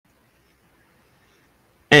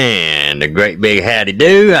And the great big howdy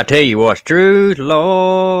do, I tell you what's true,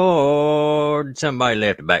 Lord. Somebody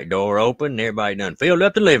left the back door open and everybody done filled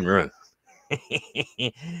up the living room.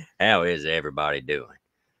 How is everybody doing?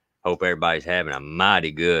 Hope everybody's having a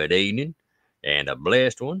mighty good evening and a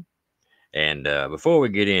blessed one. And before we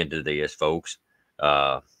get into this, folks,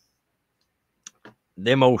 them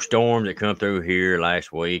old storms that come through here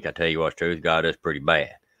last week, I tell you what's true, got us pretty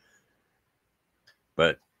bad.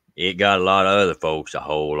 But it got a lot of other folks a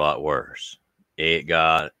whole lot worse. It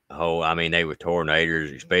got they were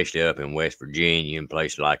tornadoes, especially up in West Virginia and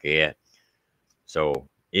places like that. So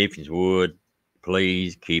if you would,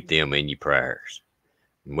 please keep them in your prayers.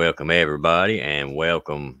 Welcome everybody, and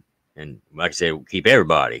welcome, and like I said, keep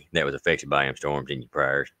everybody that was affected by them storms in your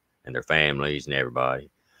prayers, and their families and everybody.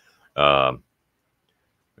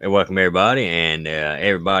 And welcome everybody, and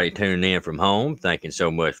everybody tuning in from home. Thank you so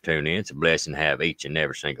much for tuning in. It's a blessing to have each and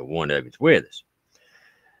every single one of you with us.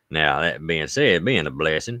 Now, that being said, being a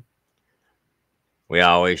blessing, we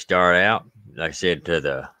always start out, like I said,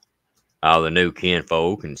 to all the new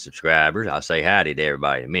kinfolk and subscribers. I'll say howdy to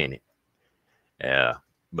everybody in a minute.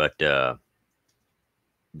 But the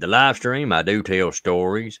live stream, I do tell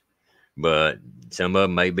stories, but some of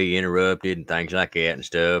them may be interrupted and things like that and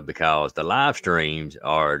stuff, because the live streams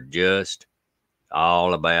are just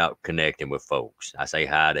all about connecting with folks. I say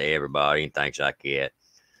hi to everybody and things like that.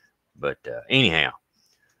 But anyhow,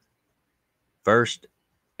 first,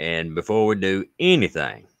 and before we do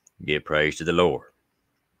anything, give praise to the Lord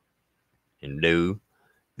and do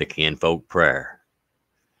the kinfolk prayer.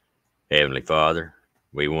 Heavenly Father,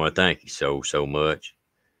 we want to thank you so much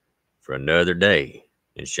for another day,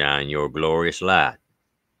 and shine your glorious light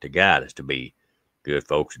to guide us to be good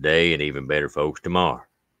folks today and even better folks tomorrow.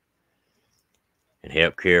 And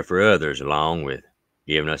help care for others, along with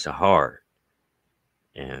giving us a heart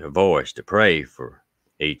and a voice to pray for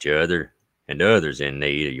each other and others in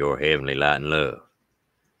need of your heavenly light and love.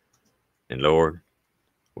 And Lord,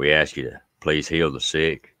 we ask you to please heal the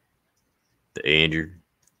sick, the injured,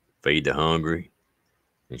 feed the hungry,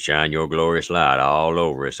 and shine your glorious light all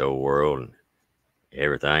over this old world and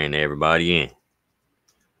everything and everybody in.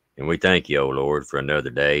 And we thank you, O Lord, for another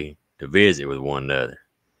day to visit with one another.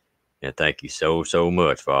 And thank you so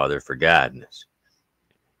much, Father, for guiding us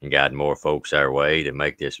and guiding more folks our way to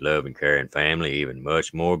make this loving, caring family even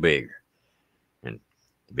much more bigger, and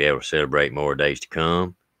to be able to celebrate more days to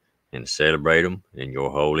come and celebrate them in your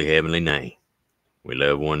holy heavenly name. We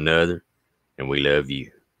love one another and we love you.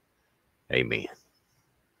 Amen.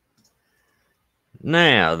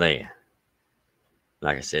 Now then,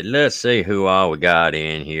 like I said, let's see who all we got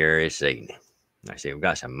in here this evening. Like I said, we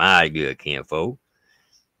got some mighty good kinfolk.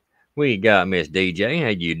 We got Miss DJ. How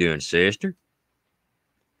you doing, sister?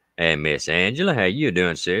 And Miss Angela. How you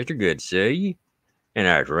doing, sister? Good to see you. And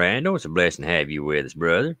there's Randall. It's a blessing to have you with us,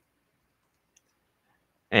 brother.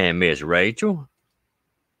 And Miss Rachel.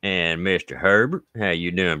 And Mr. Herbert. How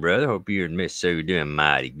you doing, brother? Hope you and Miss Sue doing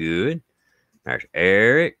mighty good. There's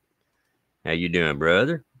Eric. How you doing,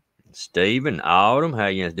 brother? Stephen, Autumn, how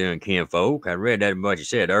you doing, kinfolk? I read that what you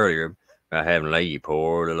said earlier about having to lay your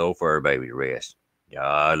poor little old fur baby to rest.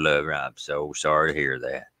 God love her. I'm so sorry to hear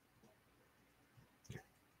that.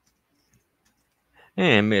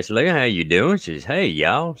 And Miss Leah, how you doing? She says, hey,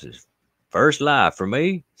 y'all. This is first live for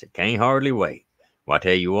me. So can't hardly wait. Well, I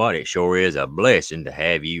tell you what, it sure is a blessing to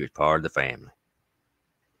have you as part of the family.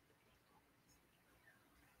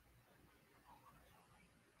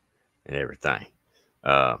 And everything.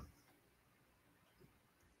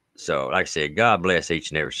 So, like I said, God bless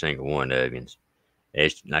each and every single one of you.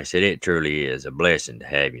 Like I said, it truly is a blessing to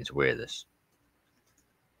have you with us.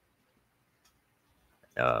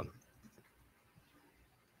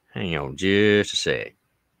 Hang on just a sec.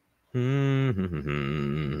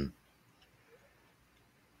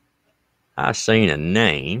 I seen a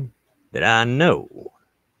name that I know.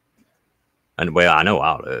 And well, I know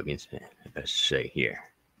all of you. Let's see here.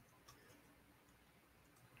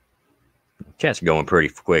 Chat's going pretty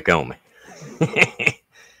quick on me.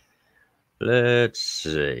 Let's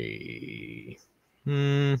see.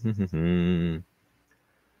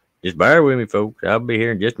 Just bear with me, folks. I'll be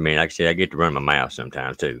here in just a minute. Like I said, I get to run my mouth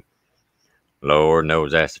sometimes, too. Lord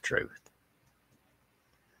knows that's the truth.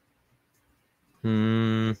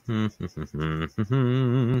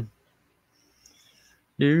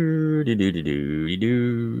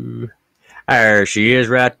 There she is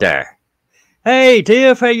right there. Hey,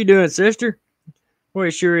 Tiff, how you doing, sister? Well,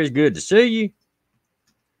 it sure is good to see you.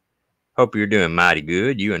 Hope you're doing mighty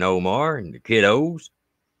good, you and Omar and the kiddos.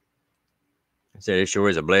 I said it sure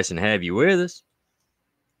is a blessing to have you with us.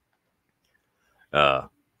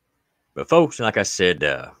 But folks, like I said,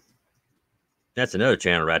 That's another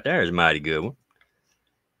channel right there. Is a mighty good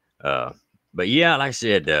one. But yeah, like I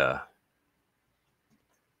said,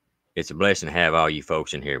 it's a blessing to have all you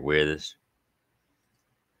folks in here with us.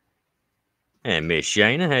 And Miss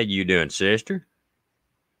Shana, how you doing, sister?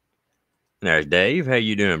 And there's Dave. How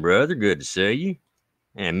you doing, brother? Good to see you.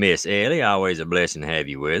 And Miss Ellie, always a blessing to have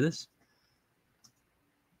you with us.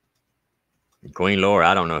 And Queen Laura,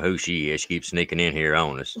 I don't know who she is. She keeps sneaking in here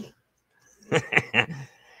on us.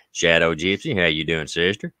 Shadow Gypsy, how you doing,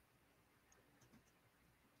 sister?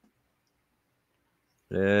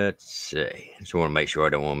 Let's see. Just want to make sure I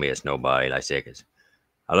don't want to miss nobody, like I said, because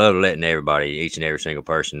I love letting everybody, each and every single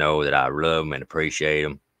person, know that I love them and appreciate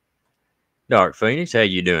them. Dark Phoenix, how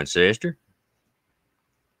you doing, sister?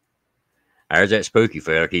 There's that spooky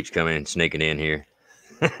fella keeps coming and sneaking in here.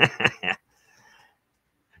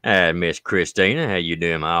 Miss Christina, how you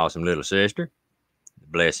doing, my awesome little sister?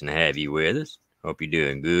 Blessing to have you with us. Hope you're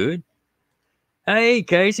doing good. Hey,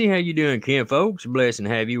 Casey, how you doing, Kinfolk? Blessing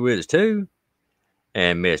to have you with us, too.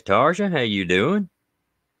 And Miss Tarsha, how you doing?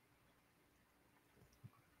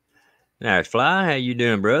 There's Fly, how you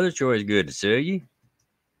doing, brother? It's always good to see you.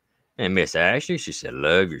 And Miss Ashley, she said,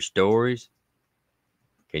 love your stories.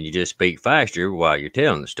 Can you just speak faster while you're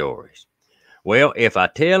telling the stories? Well, if I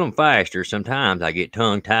tell them faster, sometimes I get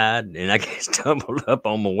tongue-tied and I get stumbled up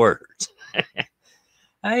on my words.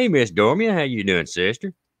 Hey, Miss Dormia, how you doing,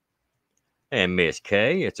 sister? And Miss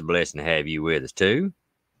Kay, it's a blessing to have you with us, too.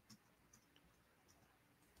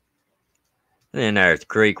 And then there's the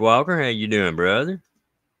Creek Walker. How you doing, brother?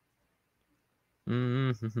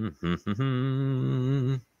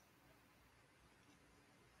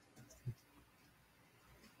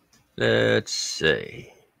 Let's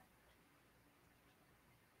see.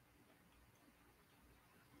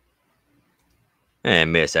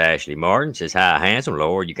 And Miss Ashley Martin says, hi, handsome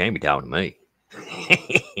Lord, you can't be talking to me.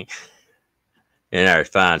 And there's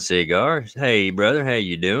Fine Cigars. Hey, brother, how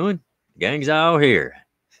you doing? Gang's all here.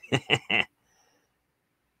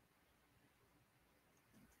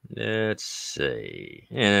 Let's see.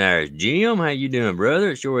 And there's Jim. How you doing,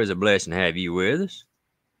 brother? It sure is a blessing to have you with us.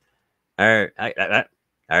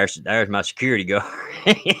 There's my security guard.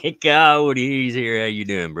 God, he's here. How you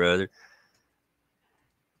doing, brother?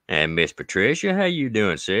 And Miss Patricia, how you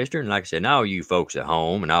doing, sister? And like I said, and all you folks at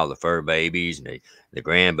home and all the fur babies and the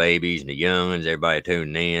grandbabies and the younguns, everybody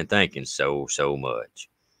tuning in, thank you so much.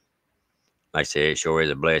 Like I said, it sure is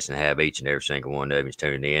a blessing to have each and every single one of you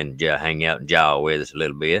tuning in and hang out and jaw with us a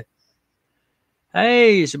little bit.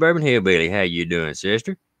 Hey, Suburban Hillbilly, how you doing,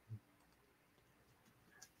 sister?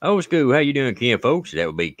 Old school, how you doing, Kinfolk? That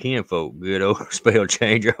would be Kinfolk. Good old spell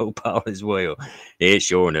changer. Hope all is well. It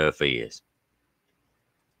sure enough is.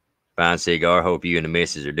 Fine Cigar, hope you and the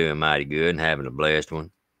missus are doing mighty good and having a blessed one.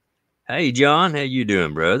 Hey, John, how you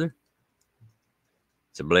doing, brother?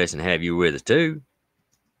 It's a blessing to have you with us, too.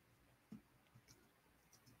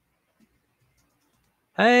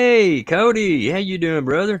 Hey, Cody, how you doing,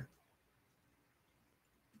 brother?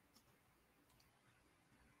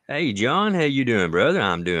 Hey, John, how you doing, brother?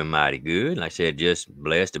 I'm doing mighty good. Like I said, just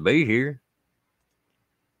blessed to be here.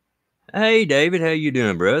 Hey, David, how you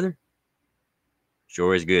doing, brother?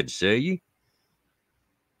 Sure is good to see you.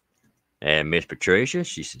 And Miss Patricia,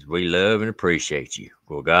 she says, we love and appreciate you.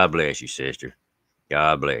 Well, God bless you, sister.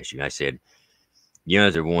 God bless you. Like I said, you're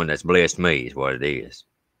the one that's blessed me is what it is.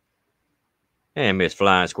 And Miss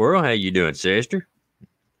Flying Squirrel, how you doing, sister?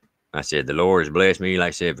 I said, the Lord has blessed me, like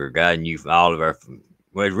I said, for guiding you all of our,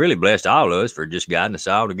 well, it's really blessed all of us for just guiding us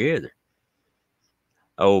all together.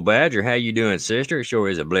 Old Badger, how you doing, sister? It sure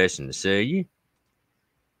is a blessing to see you.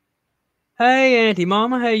 Hey, Auntie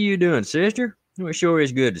Mama, how you doing, sister? Well, it sure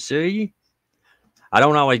is good to see you. I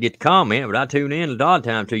don't always get to comment, but I tune in a lot of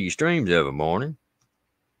time to your streams every morning.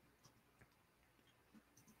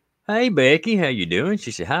 Hey, Becky, how you doing? She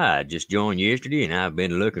said, hi, I just joined yesterday, and I've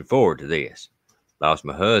been looking forward to this. Lost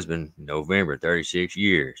my husband in November, 36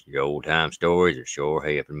 years. Your old-time stories are sure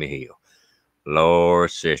helping me heal. Lord,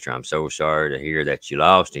 sister, I'm so sorry to hear that you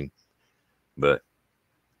lost him, but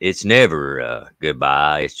it's never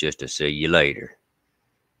goodbye. It's just a see you later.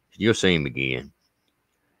 You'll see him again.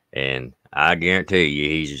 And I guarantee you,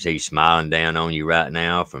 he's smiling down on you right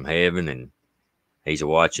now from heaven, and he's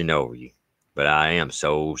watching over you. But I am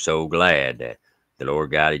so glad that the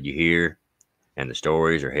Lord guided you here, and the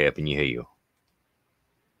stories are helping you heal.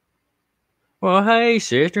 Well, hey,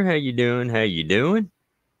 sister, how you doing? How you doing?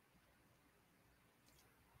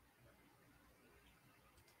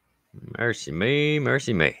 Mercy me,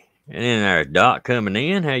 mercy me. And then there's Doc coming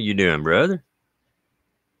in. How you doing, brother?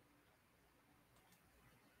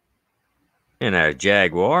 And there's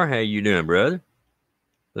Jaguar. How you doing, brother?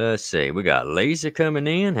 Let's see. We got Lisa coming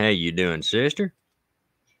in. How you doing, sister?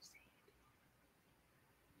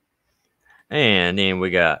 And then we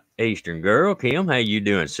got Eastern Girl. Kim, how you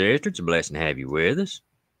doing, sister? It's a blessing to have you with us.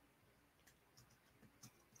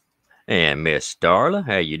 And Miss Starla,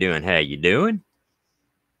 how you doing? How you doing?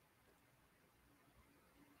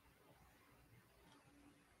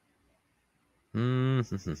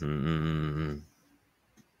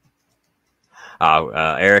 Oh,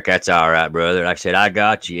 Eric, that's all right, brother. Like I said, I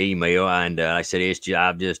got your email, and like I said,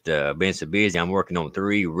 I've just been so busy. I'm working on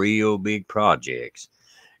 3 real big projects,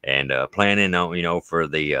 and planning on, for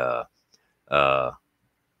uh,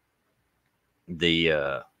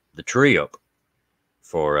 the trip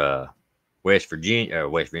for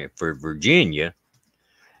for Virginia,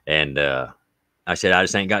 and I said I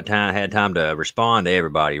just ain't had time to respond to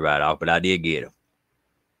everybody right off, but I did get them.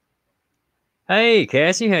 Hey,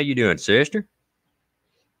 Cassie, how you doing, sister?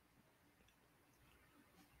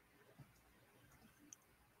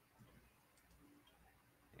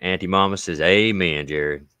 Auntie Mama says, "Amen,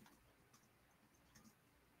 Jared."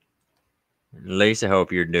 Lisa,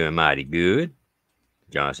 hope you're doing mighty good.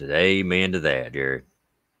 John says, "Amen to that, Jared."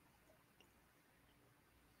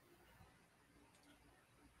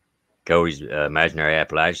 Cody's imaginary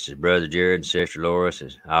Appalachian says, "Brother Jared and Sister Laura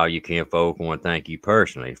says, all you kinfolk want to thank you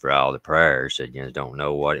personally for all the prayers. Said you just don't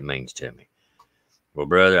know what it means to me." Well,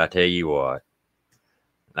 brother, I tell you what,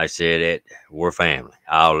 I said it. We're family.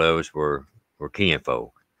 All of us we're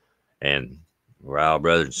kinfolk, and we're all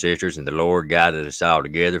brothers and sisters. And the Lord guided us all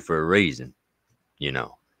together for a reason,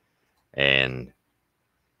 And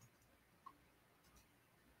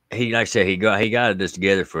he, like I said, he guided us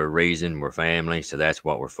together for a reason. We're family, so that's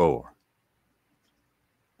what we're for.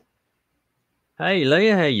 Hey,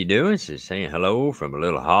 Leah, how you doing? She's saying hello from a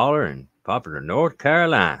little holler in Popular, North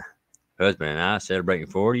Carolina. Husband and I celebrating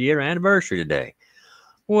 40-year anniversary today.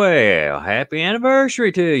 Well, happy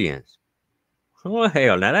anniversary to you. Well,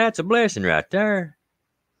 now that's a blessing right there.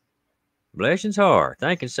 Blessings hard.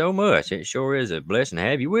 Thank you so much. It sure is a blessing to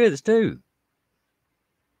have you with us, too.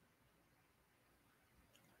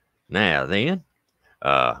 Now then,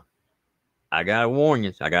 I gotta warn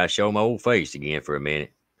you, I gotta show my old face again for a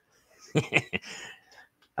minute.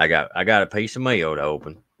 I got a piece of mail to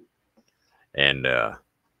open. And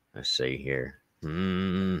let's see here. I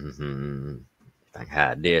can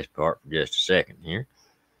hide this part for just a second here.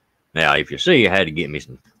 Now, if you see, I had to get me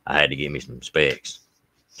some specs.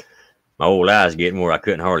 My old eyes getting where I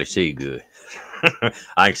couldn't hardly see good.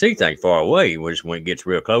 I can see things far away, just when it gets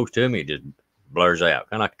real close to me, it just blurs out,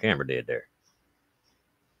 kind of like the camera did there.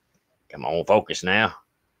 Come on, focus now.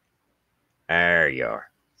 There you are.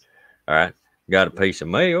 All right, got a piece of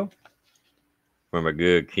mail from a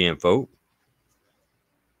good kinfolk,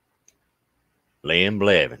 Lynn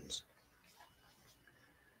Blevins.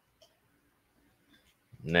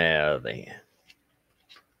 Now then.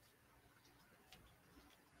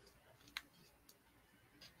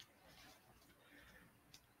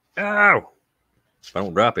 Oh! If I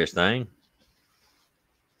don't drop this thing.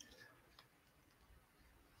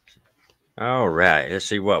 All right, let's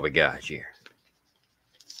see what we got here.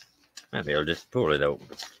 Might be able to just pull it open.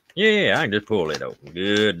 Yeah, I can just pull it open.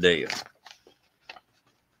 Good deal.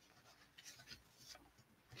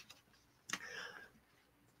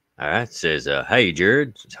 All right, it says, hey,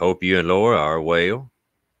 Jared, hope you and Laura are well.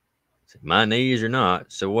 My knees are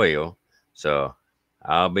not so well, so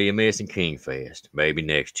I'll be missing Kingfest maybe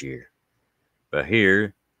next year. But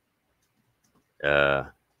here,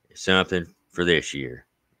 something for this year.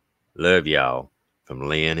 Love y'all from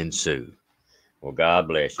Lynn and Sue. Well, God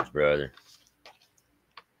bless you, brother.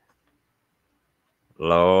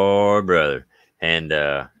 Lord, brother. And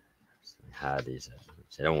hide these.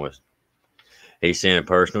 He sent a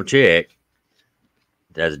personal check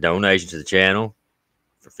as a donation to the channel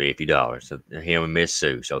for $50. So him and Miss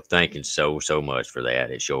Sue. So thank you so much for that.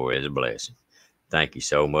 It sure is a blessing. Thank you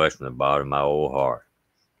so much from the bottom of my old heart.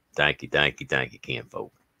 Thank you,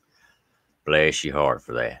 kinfolk. Bless your heart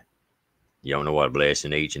for that. You don't know what a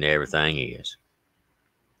blessing each and everything is.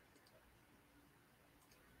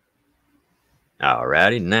 All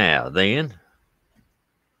righty, now then.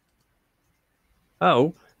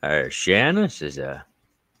 Oh, Shanna says,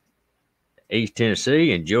 East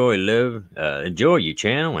Tennessee, enjoy your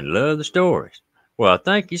channel and love the stories. Well,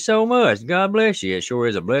 thank you so much. God bless you. It sure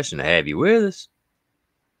is a blessing to have you with us.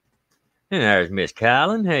 And there's Miss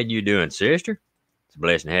Kylan. How you doing, sister? It's a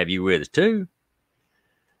blessing to have you with us, too.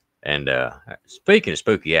 And speaking of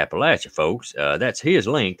Spooky Appalachia, folks, that's his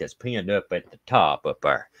link that's pinned up at the top up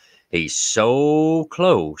there. He's so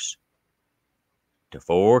close to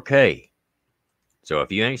 4K. So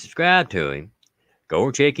if you ain't subscribed to him, Go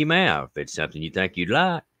and check him out. If it's something you think you'd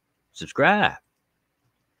like, subscribe.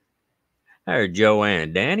 Hey, Joanne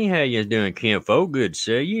and Danny, how you doing, Kinfolk? Good to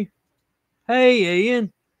see you. Hey,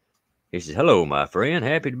 Ian. He says, hello, my friend.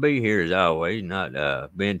 Happy to be here as always.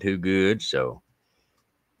 Not been too good, so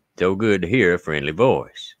good to hear a friendly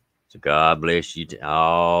voice. So God bless you.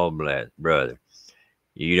 Bless, brother.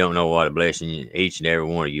 You don't know what a blessing each and every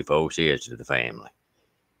one of you folks is to the family.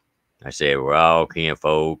 I said we're all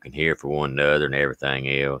kinfolk and here for one another and everything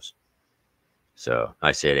else. So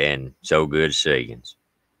I said, and so good to see you.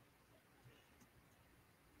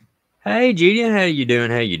 Hey, Gideon, how you doing?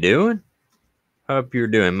 How you doing? Hope you're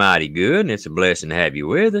doing mighty good, and it's a blessing to have you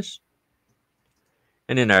with us.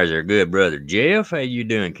 And then there's our good brother Jeff. How you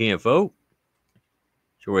doing, kinfolk?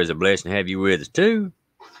 Sure is a blessing to have you with us too.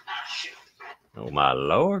 Oh my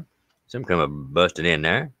Lord, some come busting in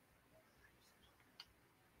there.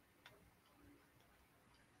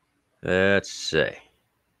 Let's see.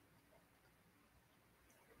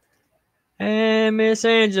 Hey, Miss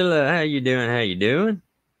Angela, how you doing? How you doing?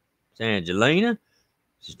 It's Angelina.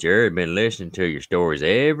 This is Jared. Been listening to your stories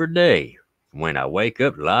every day. When I wake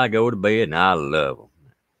up till I go to bed, and I love them.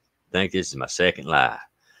 I think this is my second live.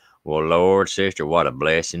 Well, Lord, sister, what a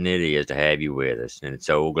blessing it is to have you with us, and it's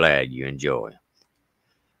so glad you enjoy.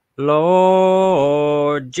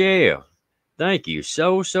 Lord, Jeff, thank you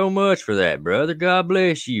so much for that, brother. God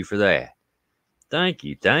bless you for that. Thank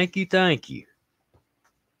you, thank you, thank you.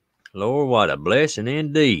 Lord, what a blessing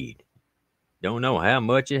indeed. Don't know how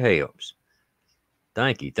much it helps.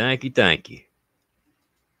 Thank you, thank you, thank you.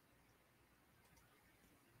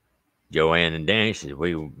 Joanne and Danny says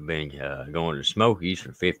we've been going to Smokies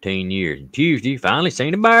for 15 years. And Tuesday, finally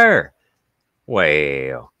seen a bear.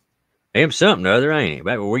 Well, them something or other, ain't it?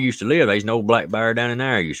 Back where we used to live, there's an old black bear down in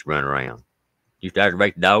there used to run around. Used to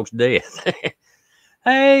aggravate the dogs to death.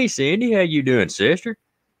 Hey, Cindy, how you doing, sister?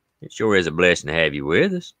 It sure is a blessing to have you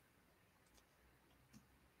with us.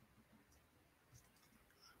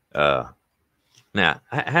 Now,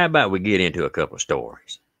 how about we get into a couple of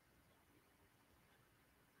stories?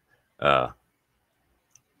 Like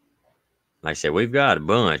I said, we've got a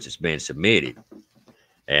bunch that's been submitted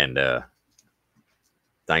and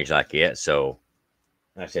things like that. So,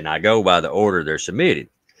 like I said, I go by the order they're submitted.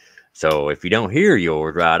 So if you don't hear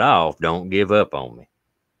yours right off, don't give up on me.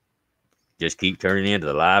 Just keep turning into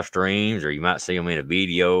the live streams, or you might see them in a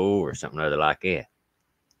video or something other like that.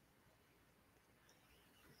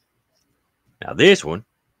 Now this one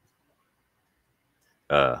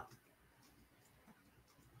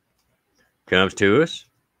comes to us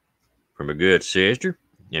from a good sister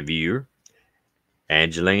and viewer,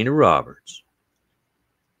 Angelina Roberts.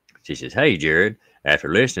 She says, hey, Jared,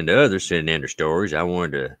 after listening to others sending in their stories, I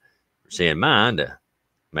wanted to send mine to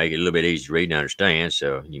make it a little bit easier to read and understand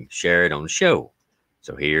so you can share it on the show.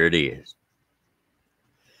 So here it is.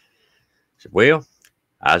 So, well,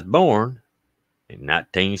 I was born in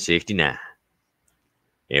 1969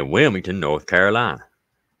 in Wilmington, North Carolina.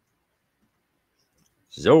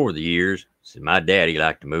 Says over the years, said my daddy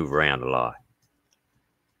liked to move around a lot.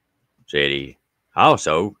 Said he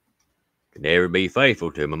also could never be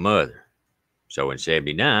faithful to my mother. So in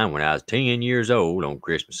 79, when I was 10 years old on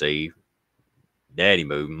Christmas Eve, Daddy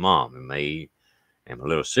moved Mom and me and my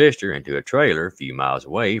little sister into a trailer a few miles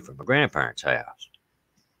away from my grandparents' house.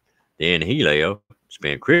 Then he left to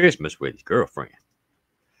spend Christmas with his girlfriend.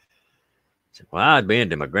 So, well, I'd been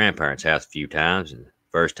to my grandparents' house a few times, and the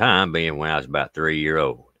first time being when I was about 3 years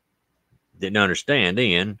old. Didn't understand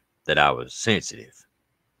then that I was sensitive.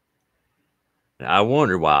 I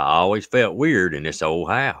wondered why I always felt weird in this old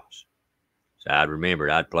house. So I'd remembered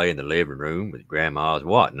I'd play in the living room with Grandma's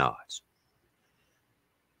whatnots.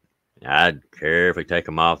 I'd carefully take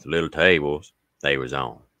them off the little tables they was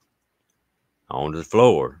on, onto the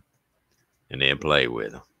floor, and then play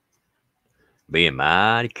with them. Being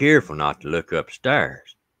mighty careful not to look up the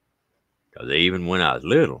stairs, because even when I was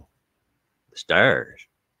little, the stairs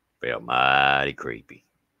felt mighty creepy.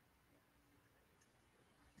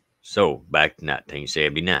 So, back to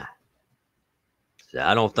 1979. So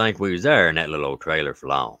I don't think we was there in that little old trailer for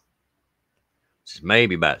long. It's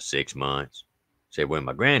maybe about 6 months. Said when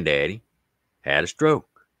my granddaddy had a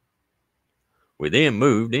stroke. We then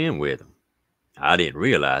moved in with him. I didn't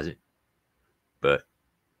realize it, but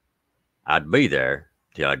I'd be there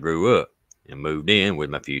till I grew up and moved in with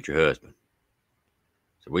my future husband.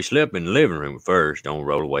 So we slept in the living room first on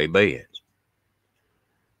rollaway beds.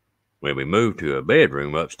 When we moved to a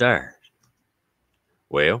bedroom upstairs.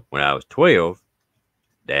 Well, when I was 12,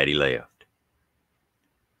 Daddy left.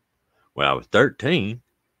 When I was 13,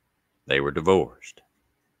 they were divorced.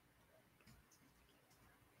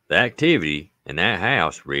 The activity And that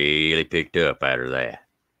house really picked up after that.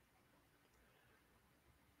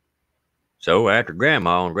 So after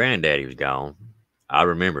Grandma and Granddaddy was gone, I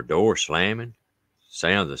remember doors slamming,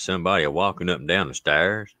 sounds of somebody walking up and down the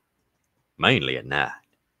stairs, mainly at night.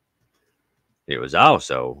 It was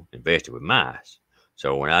also infested with mice,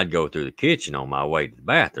 so when I'd go through the kitchen on my way to the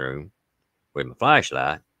bathroom with my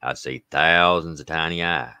flashlight, I'd see thousands of tiny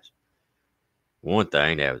eyes. One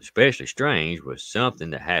thing that was especially strange was something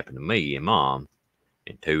that happened to me and Mom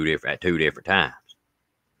at two different times.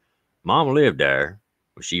 Mom lived there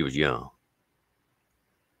when she was young.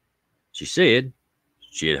 She said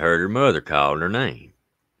she had heard her mother calling her name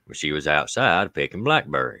when she was outside picking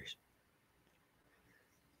blackberries.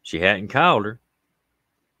 She hadn't called her.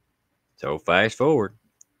 So fast forward,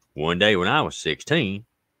 one day when I was 16,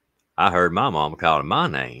 I heard my mama calling my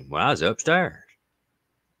name when I was upstairs.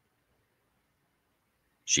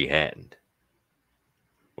 She hadn't.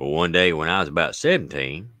 Well, one day when I was about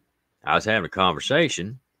 17, I was having a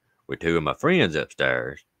conversation with two of my friends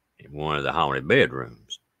upstairs in one of the haunted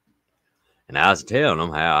bedrooms. And I was telling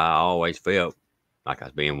them how I always felt like I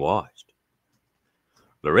was being watched.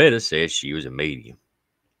 Loretta said she was a medium.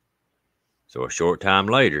 So a short time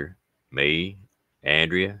later, me,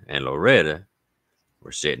 Andrea, and Loretta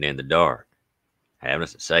were sitting in the dark, having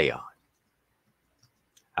us a seance.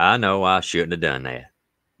 I know I shouldn't have done that,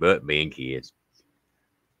 but being kids.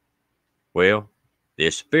 Well,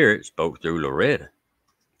 this spirit spoke through Loretta,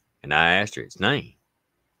 and I asked her its name.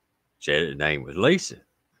 She said its name was Lisa.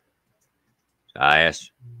 I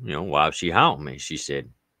asked, why was she haunting me? She said,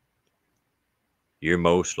 "You're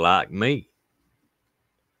most like me."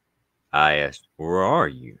 I asked, "Where are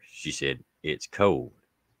you?" She said, "It's cold."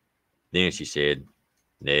 Then she said,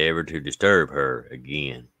 never to disturb her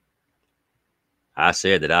again. I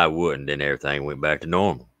said that I wouldn't, then everything went back to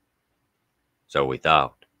normal. So we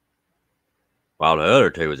thought. While the other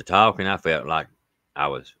two was talking, I felt like I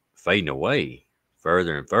was fading away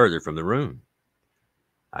further and further from the room.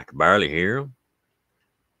 I could barely hear them.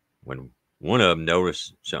 When one of them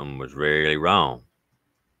noticed something was really wrong.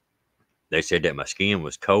 They said that my skin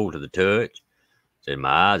was cold to the touch, said my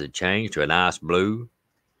eyes had changed to a nice blue,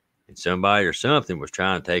 and somebody or something was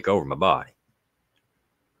trying to take over my body.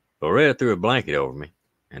 Loretta threw a blanket over me,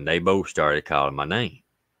 and they both started calling my name.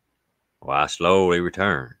 Well, I slowly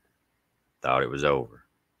returned. Thought it was over.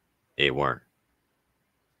 It weren't.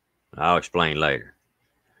 I'll explain later.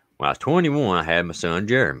 When I was 21, I had my son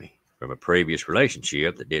Jeremy from a previous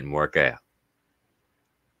relationship that didn't work out.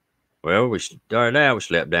 Well, we started out, we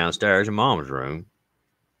slept downstairs in Mom's room.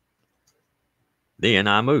 Then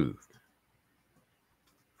I moved,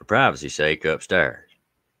 for privacy's sake, upstairs.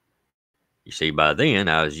 You see, by then,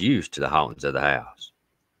 I was used to the hauntings of the house,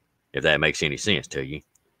 if that makes any sense to you.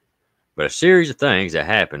 But a series of things that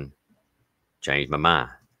happened changed my mind.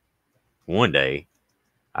 One day,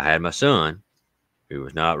 I had my son, who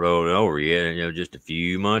was not rolling over yet, just a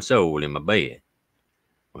few months old, in my bed.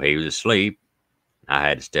 Well, he was asleep. I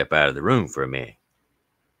had to step out of the room for a minute,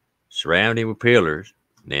 surrounded with pillars,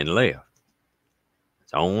 and then left.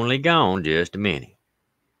 It's only gone just a minute.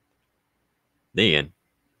 Then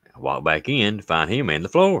I walked back in to find him in the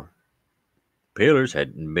floor. Pillars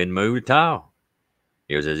hadn't been moved at all.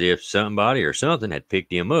 It was as if somebody or something had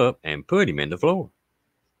picked him up and put him in the floor.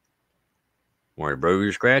 Weren't a bruise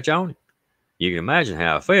or scratch on him. You can imagine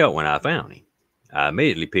how I felt when I found him. I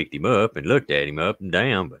immediately picked him up and looked at him up and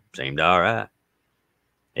down, but seemed all right.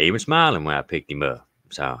 Even smiling when I picked him up.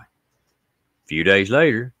 Saw him. A few days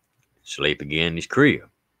later, sleep again in his crib.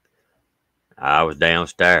 I was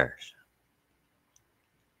downstairs,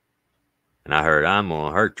 and I heard, "I'm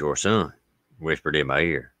gonna hurt your son," whispered in my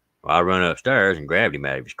ear. Well, I run upstairs and grabbed him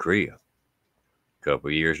out of his crib. A couple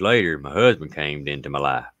of years later, my husband came into my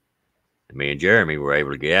life, and me and Jeremy were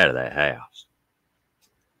able to get out of that house.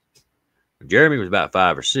 Jeremy was about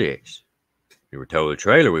 5 or 6. We were told the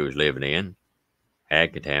trailer we was living in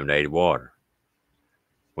had contaminated water.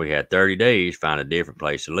 We had 30 days to find a different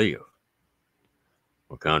place to live.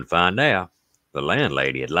 Well, come to find out, the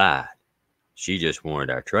landlady had lied. She just wanted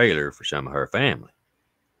our trailer for some of her family.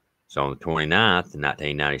 So on the 29th of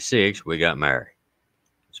 1996, we got married.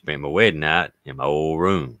 Spent my wedding night in my old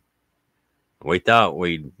room. We thought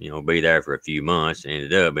we'd, be there for a few months, and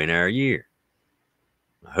ended up being there a year.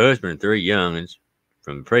 My husband and 3 young'uns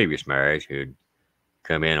from the previous marriage who'd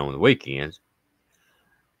come in on the weekends.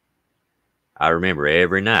 I remember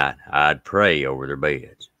every night I'd pray over their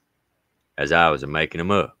beds as I was making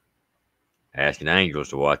them up, asking angels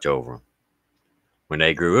to watch over them. When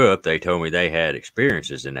they grew up, they told me they had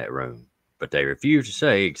experiences in that room, but they refused to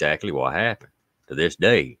say exactly what happened. To this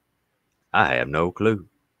day, I have no clue.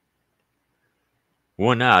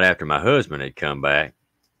 One night after my husband had come back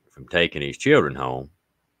from taking his children home,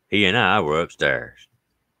 he and I were upstairs,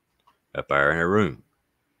 up there in her room.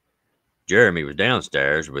 Jeremy was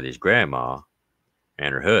downstairs with his grandma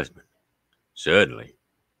and her husband. Suddenly,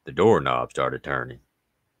 the doorknob started turning.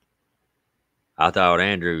 I thought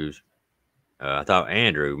Andrew,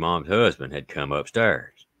 Mom's husband, had come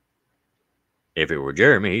upstairs. If it were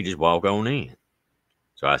Jeremy, he'd just walk on in.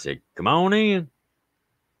 So I said, "Come on in."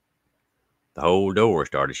 The whole door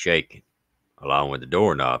started shaking, along with the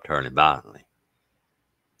doorknob turning violently.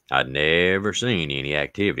 I'd never seen any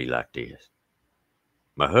activity like this.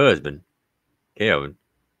 My husband, Kelvin,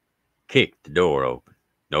 kicked the door open.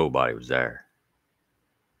 Nobody was there.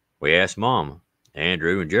 We asked Mama,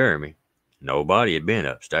 Andrew, and Jeremy. Nobody had been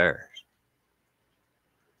upstairs.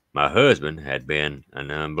 My husband had been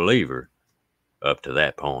an unbeliever up to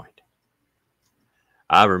that point.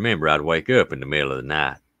 I remember I'd wake up in the middle of the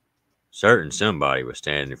night, certain somebody was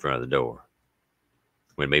standing in front of the door.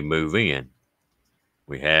 When we move in,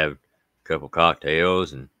 we have a couple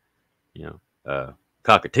cocktails and,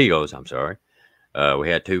 cockatiels, I'm sorry. We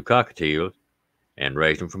had 2 cockatiels and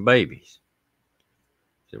raised them from babies.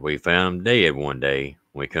 So we found them dead one day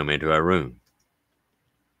when we come into our room.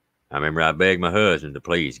 I remember I begged my husband to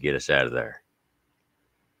please get us out of there.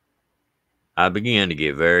 I began to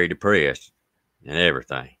get very depressed and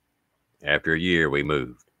everything. After a year, we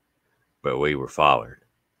moved, but we were followed.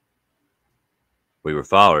 We were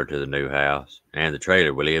followed to the new house and the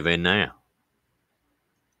trailer we live in now.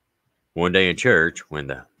 One day in church, when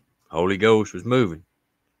the Holy Ghost was moving,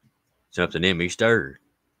 something in me stirred.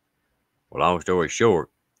 Well, long story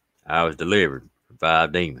short, I was delivered from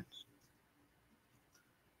 5 demons.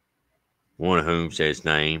 One of whom said his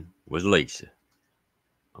name was Lisa.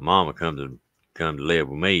 My mama come to live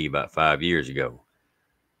with me about 5 years ago.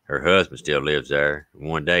 Her husband still lives there.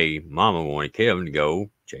 One day, Mama wanted Kelvin to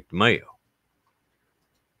go check the mail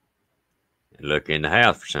and look in the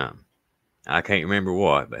house for something. I can't remember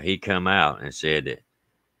what, but he come out and said that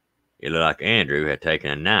it looked like Andrew had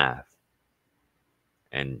taken a knife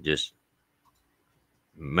and just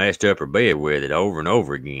messed up her bed with it over and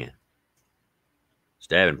over again,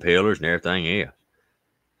 stabbing pillars and everything else.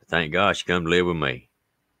 Thank God she come to live with me.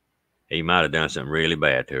 He might have done something really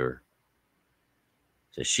bad to her.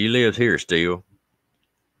 So she lives here still,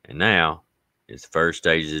 and now it's the first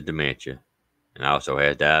stages of dementia, and also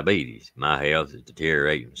has diabetes. My health is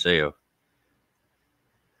deteriorating myself.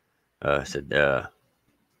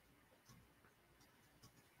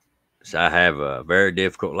 So I have a very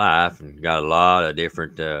difficult life and got a lot of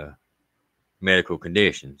different medical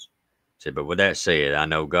conditions. Said, but with that said, I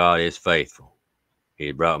know God is faithful.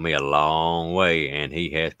 He brought me a long way, and He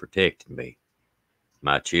has protected me,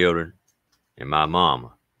 my children, and my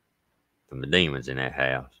mama from the demons in that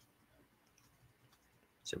house.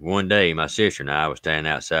 So one day, my sister and I was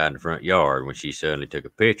standing outside in the front yard when she suddenly took a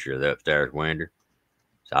picture of the upstairs window.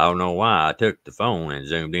 So I don't know why I took the phone and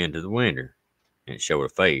zoomed into the window, and it showed a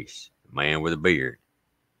face, a man with a beard.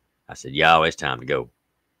 I said, "Y'all, it's time to go."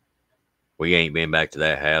 We ain't been back to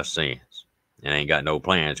that house since, and ain't got no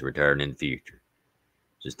plans to return in the future.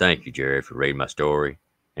 Just thank you, Jerry, for reading my story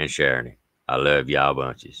and sharing it. I love y'all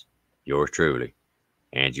bunches. Yours truly,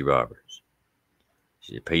 Angie Roberts.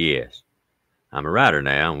 She said, P.S. I'm a writer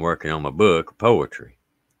now. I'm working on my book of poetry,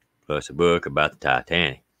 plus a book about the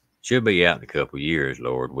Titanic. Should be out in a couple of years,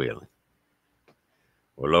 Lord willing.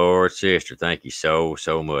 Well, Lord, sister, thank you so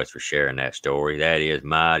much for sharing that story. That is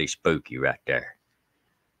mighty spooky right there.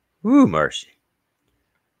 Woo, mercy.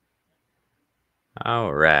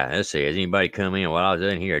 All right, let's see. Has anybody come in while I was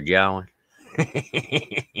in here jawing?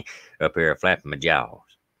 Up here flapping my jaws.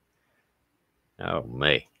 Oh,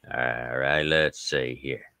 me. All right, let's see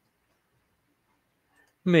here.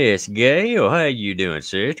 Miss Gail, how you doing,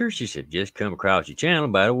 sister? She said, just come across your channel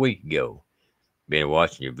about a week ago. Been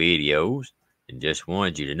watching your videos and just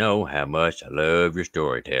wanted you to know how much I love your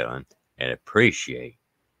storytelling and appreciate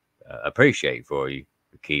for you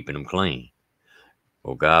for keeping them clean.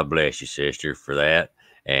 Well, God bless you, sister, for that,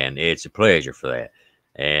 and it's a pleasure for that.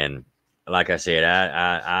 And like I said,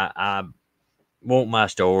 I want my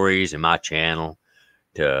stories and my channel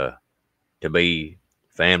to be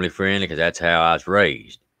family friendly, because that's how I was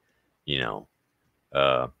raised, and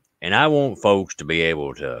I want folks to be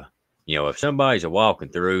able to, if somebody's walking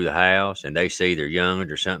through the house and they see their youngins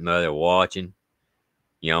or something they're watching,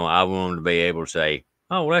 I want them to be able to say,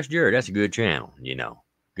 "Oh, well, that's Jared. That's a good channel,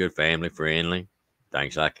 good family friendly,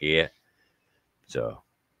 things like that." So,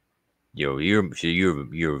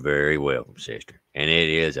 you're very welcome, sister, and it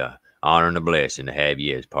is a honor and a blessing to have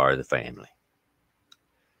you as part of the family.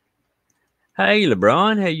 Hey,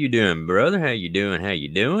 LeBron, how you doing, brother? How you doing? How you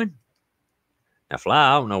doing? Now, Fly,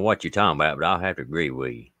 I don't know what you're talking about, but I'll have to agree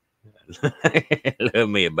with you. Love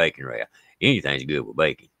me a bacon wrap. Anything's good with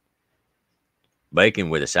bacon. Bacon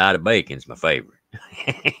with a side of bacon's my favorite.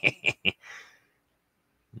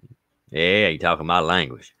 Yeah, you talking my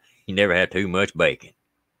language. You never have too much bacon.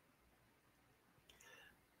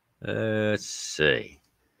 Let's see.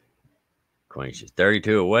 Queens is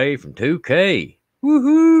 32 away from 2K.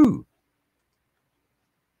 Woohoo!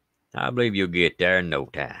 I believe you'll get there in no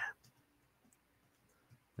time.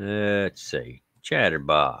 Let's see.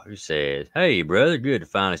 Chatterbox says, "Hey, brother, good to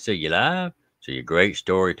finally see you live. So you're a great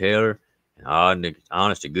storyteller and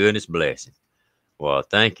honest to goodness blessing." Well,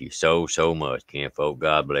 thank you so much, Kinfolk.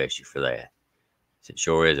 God bless you for that. It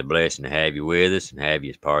sure is a blessing to have you with us and have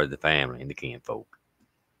you as part of the family and the Kinfolk.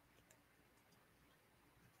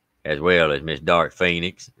 As well as Miss Dark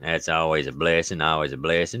Phoenix. That's always a blessing, always a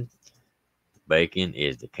blessing. Bacon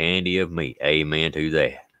is the candy of meat. Amen to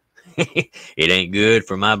that. It ain't good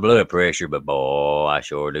for my blood pressure, but boy, I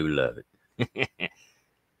sure do love it.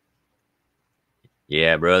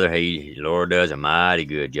 Yeah, brother, the Lord does a mighty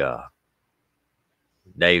good job.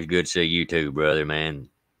 Dave's good to see you too, brother, man.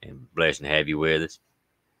 And blessing to have you with us.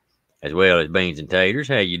 As well as Beans and Taters.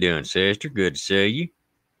 How you doing, sister? Good to see you.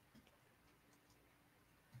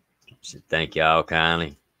 So thank y'all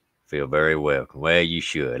kindly. Feel very welcome. Well, you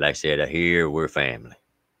should. Like I said, here we're family.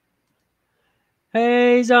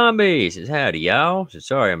 Hey, Zombie says, howdy, y'all. So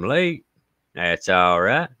sorry I'm late. That's all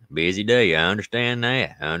right. Busy day. I understand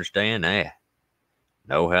that.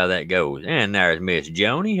 Know how that goes. And there's Miss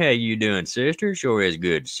Joni. How you doing, sister? Sure is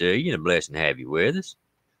good to see you and a blessing to have you with us.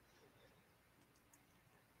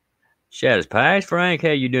 Shadows Past, Frank.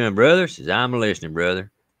 How you doing, brother? Says, I'm listening,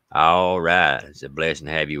 brother. All right. It's a blessing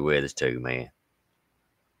to have you with us too, man.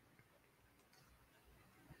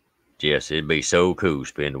 Yes, it'd be so cool to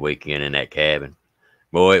spend the weekend in that cabin.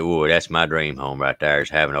 Boy, it would. That's my dream home right there, is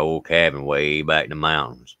having an old cabin way back in the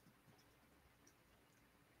mountains.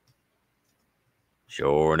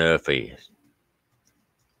 Sure enough is.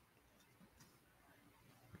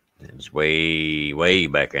 It's way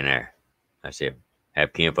back in there. I said,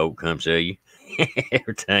 have Kinfolk come see you.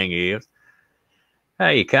 Everything is.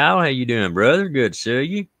 Hey, Kyle, how you doing, brother? Good to see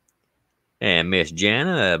you. And Miss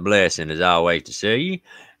Jana, a blessing as always to see you.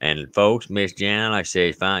 And folks, Miss Jana, like I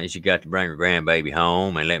said, finally she got to bring her grandbaby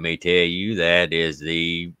home. And let me tell you, that is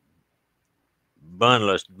the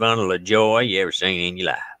bundle of joy you ever seen in your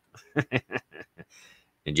life.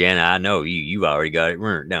 And Jana, I know you already got it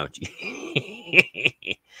ruined, don't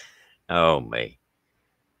you? Oh, me.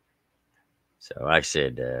 So like I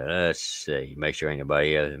said, let's see. Make sure ain't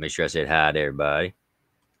nobody else. Make sure I said hi to everybody.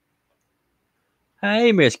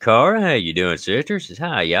 Hey, Miss Cara, how you doing, sister? Says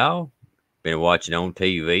hi, y'all. Been watching on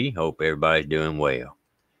TV. Hope everybody's doing well.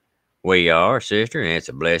 We are, sister, and it's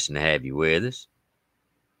a blessing to have you with us.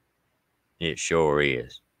 It sure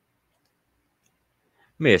is.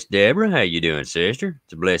 Miss Deborah, how you doing, sister?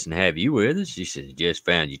 It's a blessing to have you with us. She says, just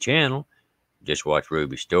found your channel. Just watched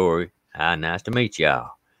Ruby's story. Hi, nice to meet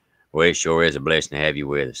y'all. Well, it sure is a blessing to have you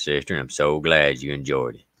with us, sister, and I'm so glad you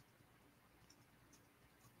enjoyed it.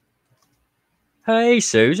 Hey,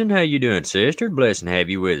 Susan, how you doing, sister? Blessing to have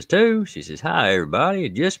you with us, too. She says, hi, everybody. I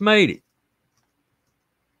just made it.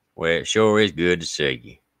 Well, it sure is good to see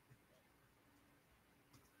you.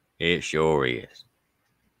 It sure is.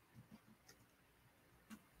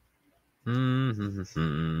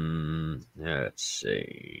 Let's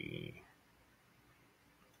see.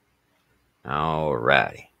 All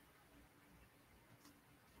righty.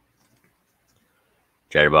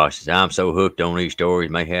 Chatterbox says, I'm so hooked on these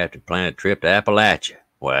stories, may have to plan a trip to Appalachia.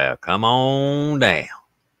 Well, come on down.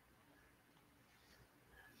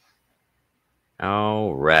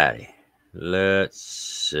 All righty. Let's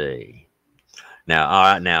see. Now, all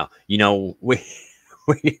right, now, you know, we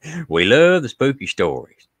love the spooky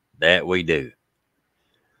stories. That we do.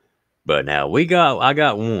 But now I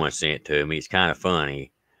got one sent to me. It's kind of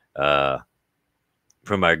funny.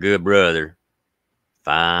 From our good brother,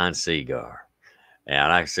 Fine Cigar. And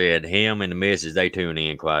like I said, him and the missus, they tune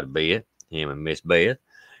in quite a bit. Him and Miss Beth.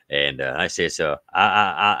 And I said, so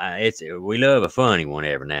we love a funny one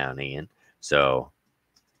every now and then. So,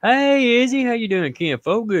 hey, Izzy, how you doing,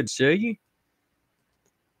 Kinfolk? Good to see you.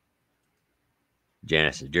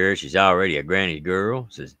 Janice says, Jerry, she's already a granny's girl.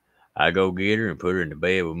 Says, I go get her and put her in the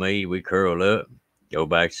bed with me. We curl up, go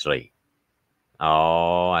back to sleep.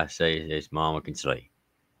 Oh, I say this mama can sleep.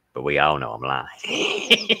 But we all know I'm lying.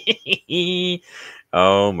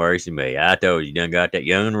 Oh, mercy me. I told you done got that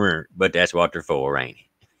young room, but that's what they're for, ain't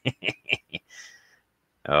it?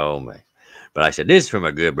 Oh, man. But I said, this is from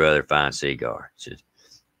my good brother, Fine Cigar. He says,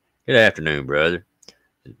 good afternoon, brother.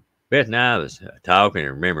 Beth and I was talking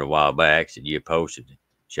and remember a while back, said you posted a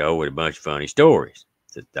show with a bunch of funny stories.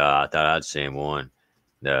 Said, I thought I'd send one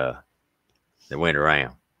that went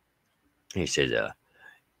around. He says,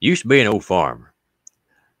 used to be an old farmer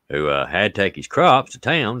who had to take his crops to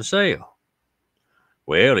town to sell.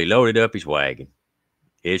 Well, he loaded up his wagon,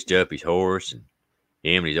 hitched up his horse, and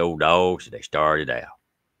him and his old dogs, they started out.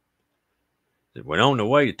 When on the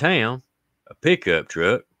way to town, a pickup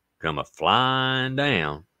truck come a flying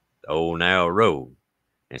down the old narrow road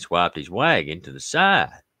and swiped his wagon to the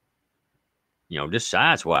side. Just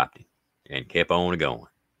sideswiped him and kept on going.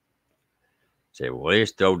 Said, well,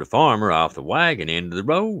 this threw the farmer off the wagon into the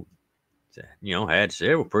road. Said, had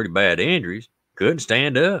several pretty bad injuries. Couldn't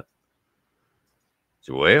stand up.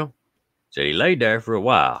 Said, well, said he laid there for a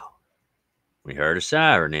while. We heard a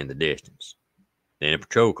siren in the distance. Then a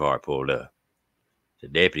patrol car pulled up. The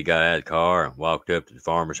deputy got out of the car and walked up to the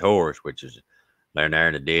farmer's horse, which was laying there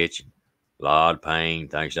in the ditch, a lot of pain,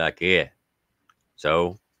 things like that.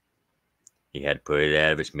 So he had to put it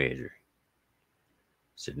out of its misery.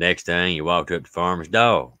 So next thing, he walked up to the farmer's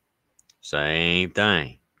dog. Same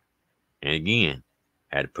thing. And again,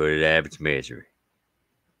 had to put it out of its misery.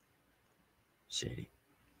 Said,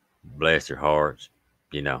 bless their hearts,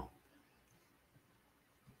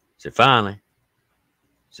 So finally,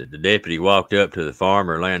 the deputy walked up to the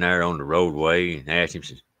farmer laying there on the roadway and asked him,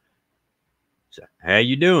 said, how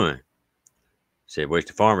you doing? Said, which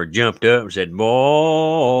the farmer jumped up and said,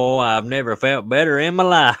 boy, I've never felt better in my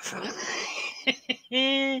life.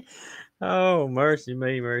 Oh, mercy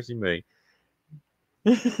me, mercy me.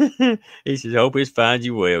 He says, hope this finds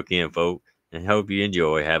you well, Kinfolk, and hope you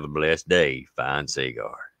enjoy. Have a blessed day. Fine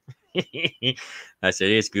Cigar. I said,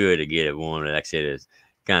 it's good to get one that, like I said, is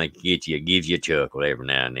kind of gives you a chuckle every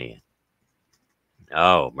now and then.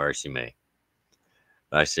 Oh, mercy me.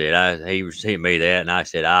 I said, he hit me that, and I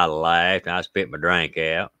said, I laughed, and I spit my drink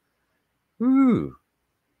out. Woo.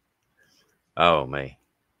 Oh, me.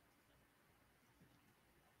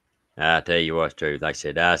 I tell you what's the truth. Like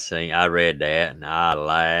I said, I read that, and I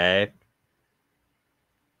laughed.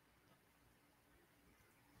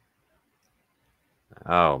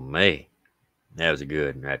 Oh, me. That was a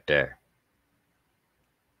good one right there.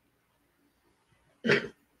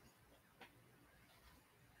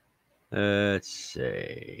 Let's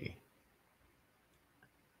see.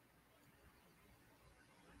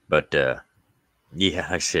 But, yeah,